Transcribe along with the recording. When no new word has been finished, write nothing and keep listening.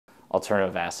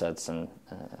alternative assets and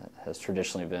has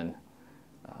traditionally been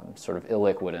sort of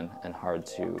illiquid and hard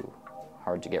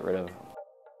to get rid of.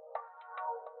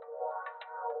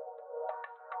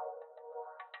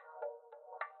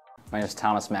 My name is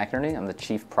Thomas McInerney. I'm the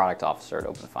Chief Product Officer at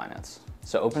OpenFinance.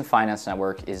 So OpenFinance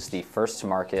Network is the first to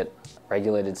market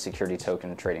regulated security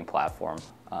token trading platform.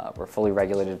 We're fully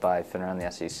regulated by FINRA and the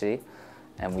SEC,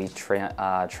 and we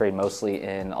trade mostly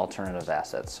in alternative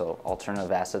assets. So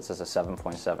alternative assets is a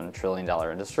 $7.7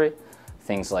 trillion industry.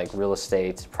 Things like real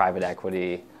estate, private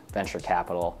equity, venture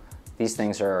capital. These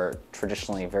things are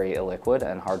traditionally very illiquid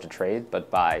and hard to trade, but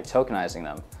by tokenizing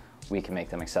them, we can make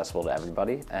them accessible to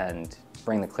everybody and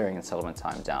bring the clearing and settlement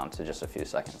time down to just a few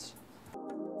seconds.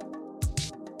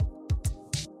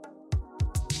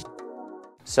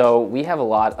 So we have a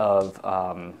lot of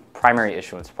primary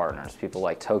issuance partners, people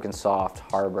like TokenSoft,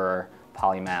 Harbor,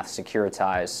 Polymath,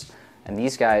 Securitize, and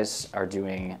these guys are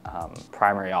doing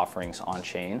primary offerings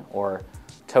on-chain or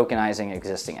tokenizing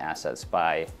existing assets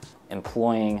by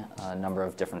employing a number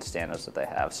of different standards that they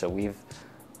have. So we've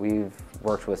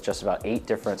worked with just about 8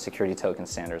 different security token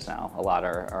standards now. A lot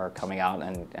are coming out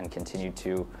and continue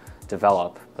to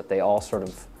develop, but they all sort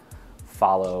of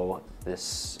follow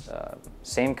this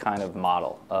same kind of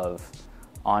model of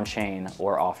on-chain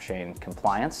or off-chain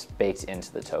compliance baked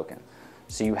into the token.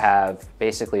 So you have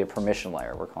basically a permission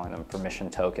layer, we're calling them permission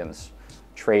tokens,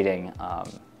 trading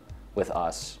with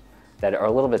us that are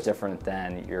a little bit different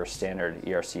than your standard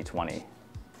ERC20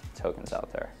 tokens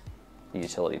out there, the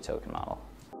utility token model.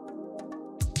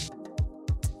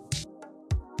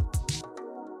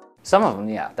 Some of them,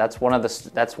 yeah. That's one of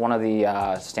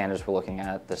the standards we're looking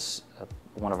at.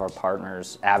 One of our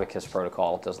partners, Abacus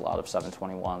Protocol, does a lot of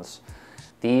 721s.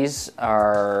 These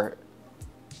are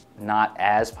not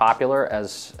as popular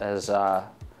as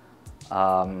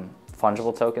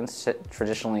fungible tokens.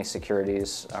 Traditionally,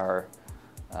 securities are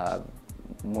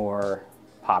more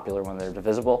popular when they're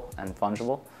divisible and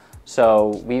fungible.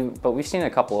 So we've seen a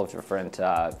couple of different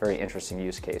very interesting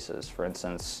use cases. For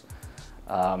instance,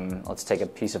 let's take a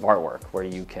piece of artwork where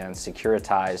you can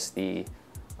securitize the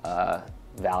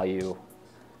value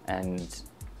and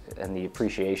the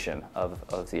appreciation of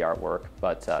the artwork,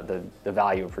 but the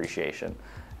value appreciation,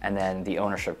 and then the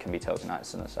ownership can be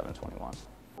tokenized in the 721.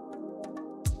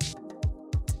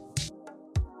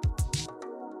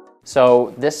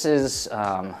 So this is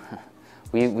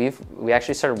we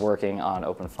actually started working on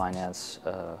OpenFinance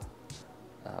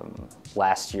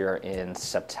last year in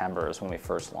September is when we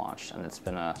first launched, and it's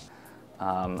been a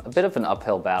bit of an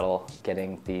uphill battle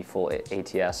getting the full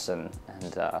ATS, and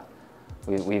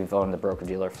we've owned the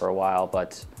broker-dealer for a while,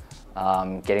 but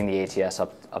getting the ATS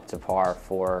up to par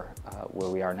for where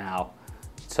we are now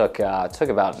took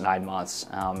about 9 months.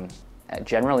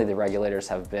 Generally, the regulators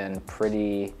have been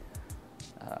pretty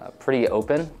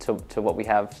open to what we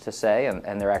have to say,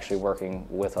 and they're actually working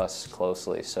with us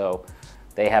closely. So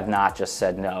they have not just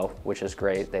said no, which is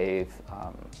great. They've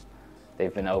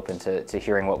been open to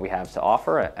hearing what we have to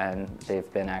offer, and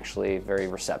they've been actually very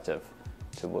receptive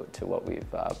to what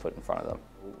we've put in front of them.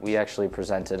 We actually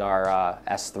presented our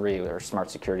S3, or Smart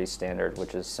Security Standard,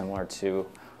 which is similar to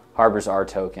Harbor's R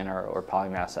token or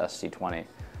Polymath's SC20,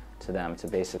 to them to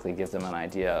basically give them an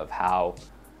idea of how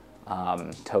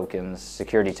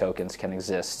security tokens can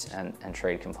exist and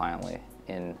trade compliantly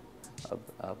in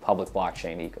a public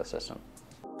blockchain ecosystem.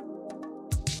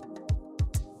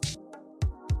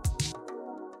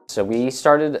 So we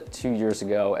started 2 years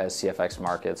ago as CFX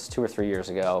Markets, 2 or 3 years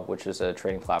ago, which is a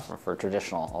trading platform for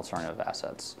traditional alternative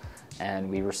assets. And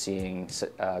we were seeing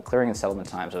clearing and settlement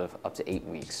times of up to 8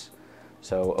 weeks.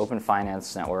 So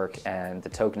OpenFinance Network and the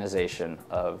tokenization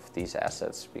of these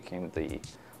assets became the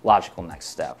logical next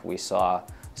step. We saw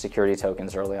security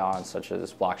tokens early on, such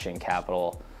as blockchain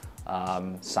capital,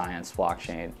 Science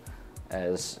blockchain,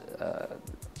 as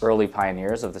early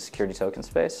pioneers of the security token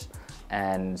space.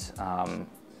 And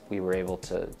we were able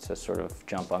to sort of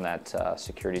jump on that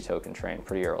security token train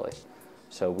pretty early.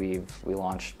 So we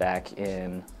launched back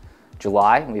in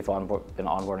July, and we've been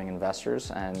onboarding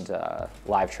investors, and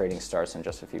live trading starts in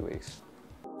just a few weeks.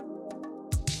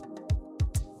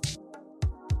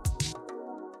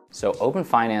 So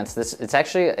OpenFinance, it's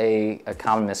actually a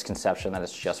common misconception that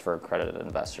it's just for accredited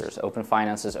investors.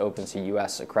 OpenFinance is open to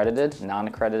US accredited,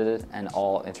 non-accredited, and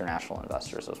all international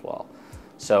investors as well.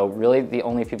 So really the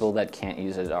only people that can't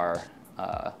use it are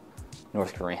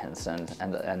North Koreans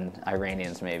and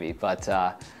Iranians maybe, but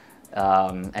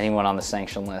anyone on the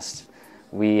sanction list.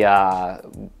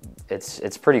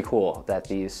 It's pretty cool that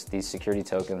these security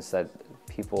tokens that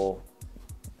people,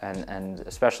 and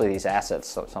especially these assets,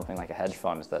 so something like a hedge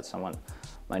fund that someone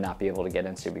might not be able to get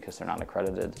into because they're not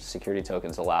accredited. Security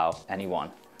tokens allow anyone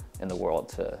in the world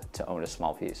to own a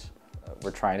small piece.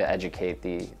 We're trying to educate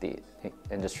the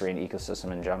industry and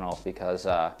ecosystem in general because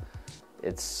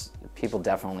people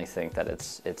definitely think that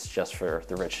it's just for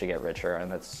the rich to get richer, and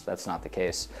that's not the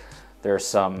case. There's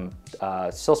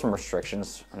still some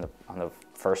restrictions on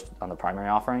the primary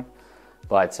offering,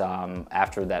 but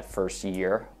after that first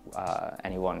year,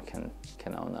 anyone can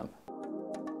own them.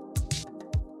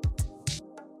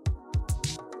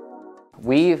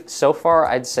 So far,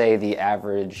 I'd say the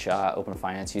average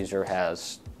OpenFinance user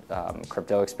has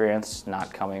crypto experience,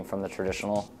 not coming from the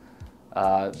traditional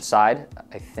side.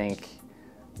 I think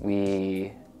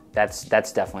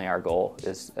that's definitely our goal,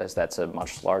 as that's a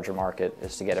much larger market,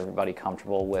 is to get everybody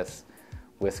comfortable with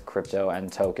crypto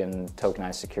and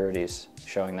tokenized securities,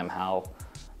 showing them how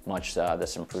much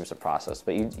this improves the process.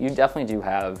 But you definitely do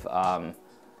have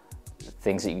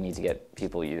things that you need to get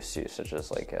people used to, such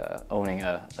as like owning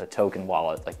a token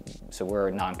wallet. So we're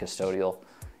non-custodial.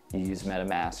 You use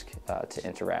MetaMask to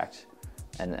interact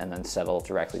and then settle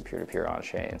directly peer-to-peer on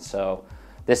chain. So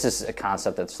this is a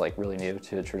concept that's like really new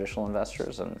to traditional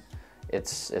investors, and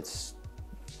it's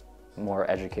more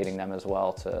educating them as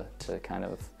well to kind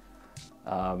of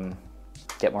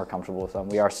get more comfortable with them.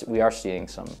 We are seeing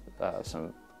some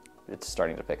it's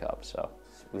starting to pick up. So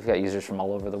we've got users from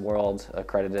all over the world,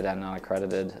 accredited and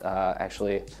non-accredited.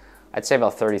 Actually, I'd say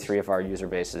about 33 of our user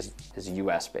base is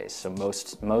US based. So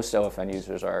most OFN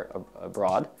users are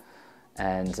abroad,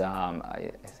 and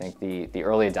I think the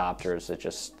early adopters, are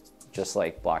just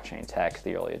like blockchain tech,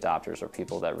 the early adopters are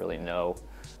people that really know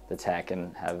the tech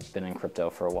and have been in crypto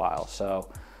for a while. So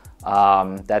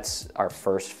that's our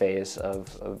first phase of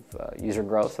user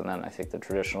growth, and then I think the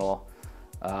traditional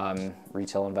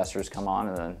retail investors come on,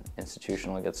 and then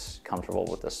institutional gets comfortable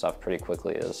with this stuff pretty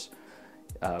quickly as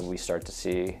we start to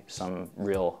see some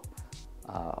real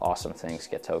awesome things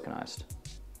get tokenized.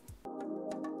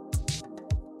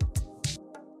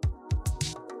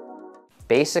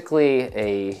 Basically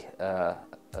a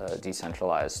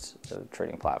decentralized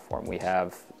trading platform. We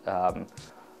have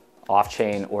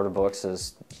off-chain order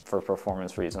books for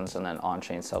performance reasons, and then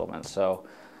on-chain settlement. So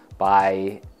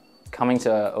by coming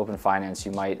to OpenFinance,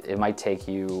 it might take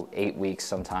you 8 weeks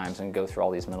sometimes and go through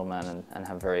all these middlemen and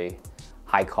have very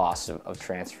high costs of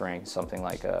transferring something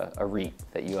like a REIT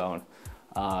that you own.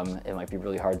 It might be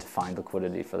really hard to find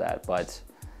liquidity for that, but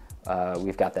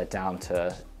we've got that down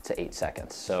to 8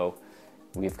 seconds. So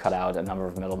we've cut out a number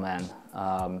of middlemen,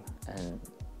 and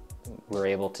we're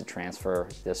able to transfer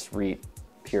this REIT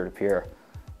peer-to-peer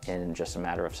in just a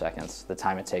matter of seconds, the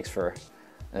time it takes for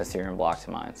an Ethereum block to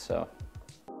mine. So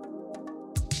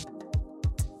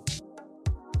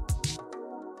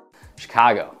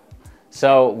Chicago.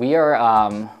 So we're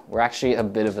actually a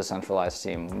bit of a centralized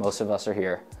team. Most of us are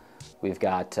here. We've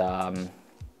got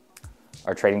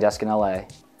our trading desk in LA,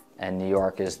 and New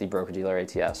York is the broker-dealer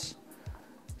ATS.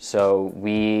 So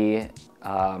we've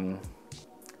got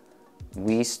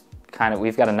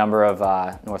a number of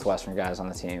Northwestern guys on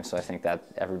the team, so I think that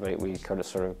we could have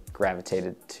sort of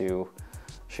gravitated to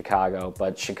Chicago.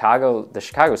 But the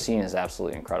Chicago scene is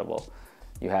absolutely incredible.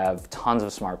 You have tons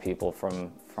of smart people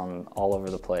from all over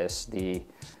the place. The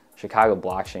Chicago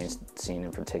blockchain scene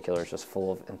in particular is just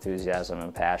full of enthusiasm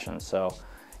and passion. So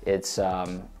it's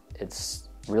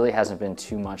really hasn't been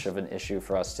too much of an issue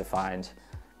for us to find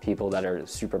people that are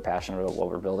super passionate about what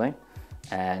we're building,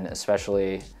 and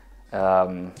especially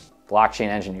blockchain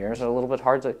engineers are a little bit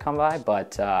hard to come by,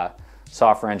 but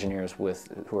software engineers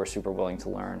who are super willing to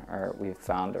learn we've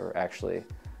found are actually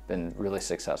been really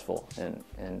successful in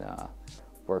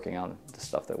working on the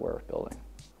stuff that we're building.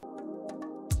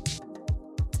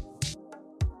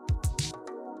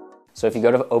 So if you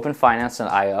go to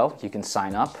OpenFinance.io, you can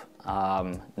sign up,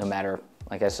 no matter,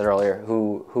 like I said earlier,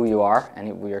 who you are,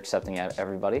 and we are accepting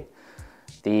everybody.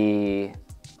 We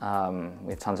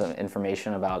have tons of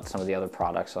information about some of the other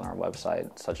products on our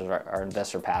website, such as our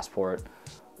investor passport,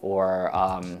 or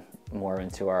more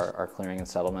into our clearing and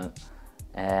settlement.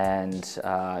 And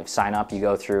sign up, you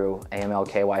go through AML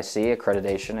KYC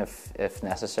accreditation if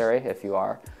necessary, if you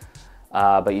are,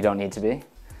 but you don't need to be.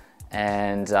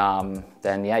 And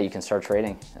then yeah, you can start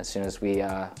trading as soon as we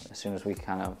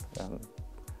kind of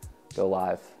go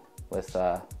live with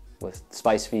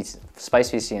Spice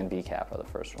VC and BCAP are the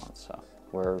first ones. So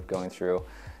we're going through,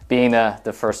 being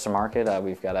the first to market.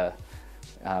 We've got to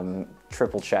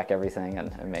triple check everything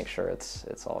and make sure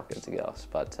it's all good to go.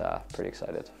 But pretty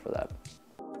excited for that.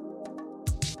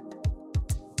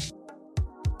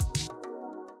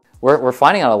 We're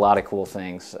finding out a lot of cool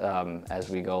things as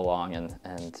we go along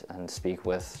and speak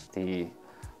with the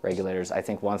regulators. I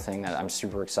think one thing that I'm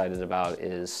super excited about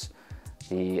is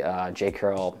the Jay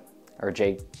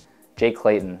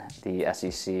Clayton, the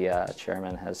SEC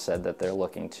chairman, has said that they're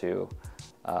looking to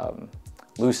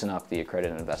loosen up the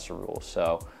accredited investor rules.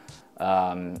 So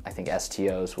I think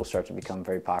STOs will start to become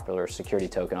very popular, security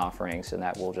token offerings, and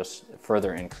that will just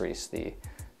further increase the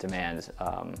demand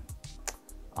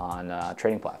on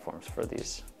trading platforms for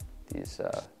these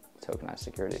tokenized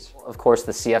securities. Of course,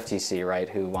 the CFTC, right,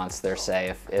 who wants their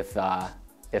say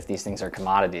if these things are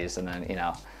commodities, and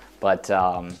then but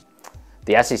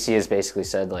the SEC has basically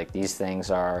said like these things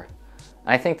are.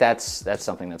 I think that's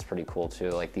something that's pretty cool too.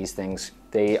 Like these things,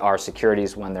 they are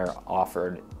securities when they're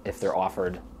offered, if they're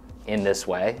offered in this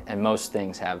way, and most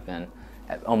things have been.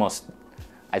 Almost,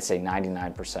 I'd say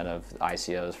 99% of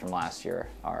ICOs from last year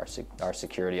are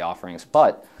security offerings,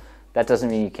 but that doesn't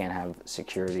mean you can't have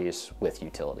securities with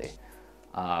utility.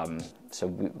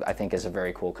 So I think is a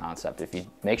very cool concept. If you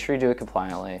make sure you do it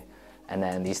compliantly, and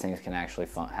then these things can actually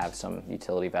have some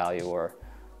utility value or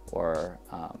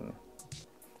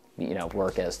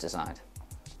work as designed.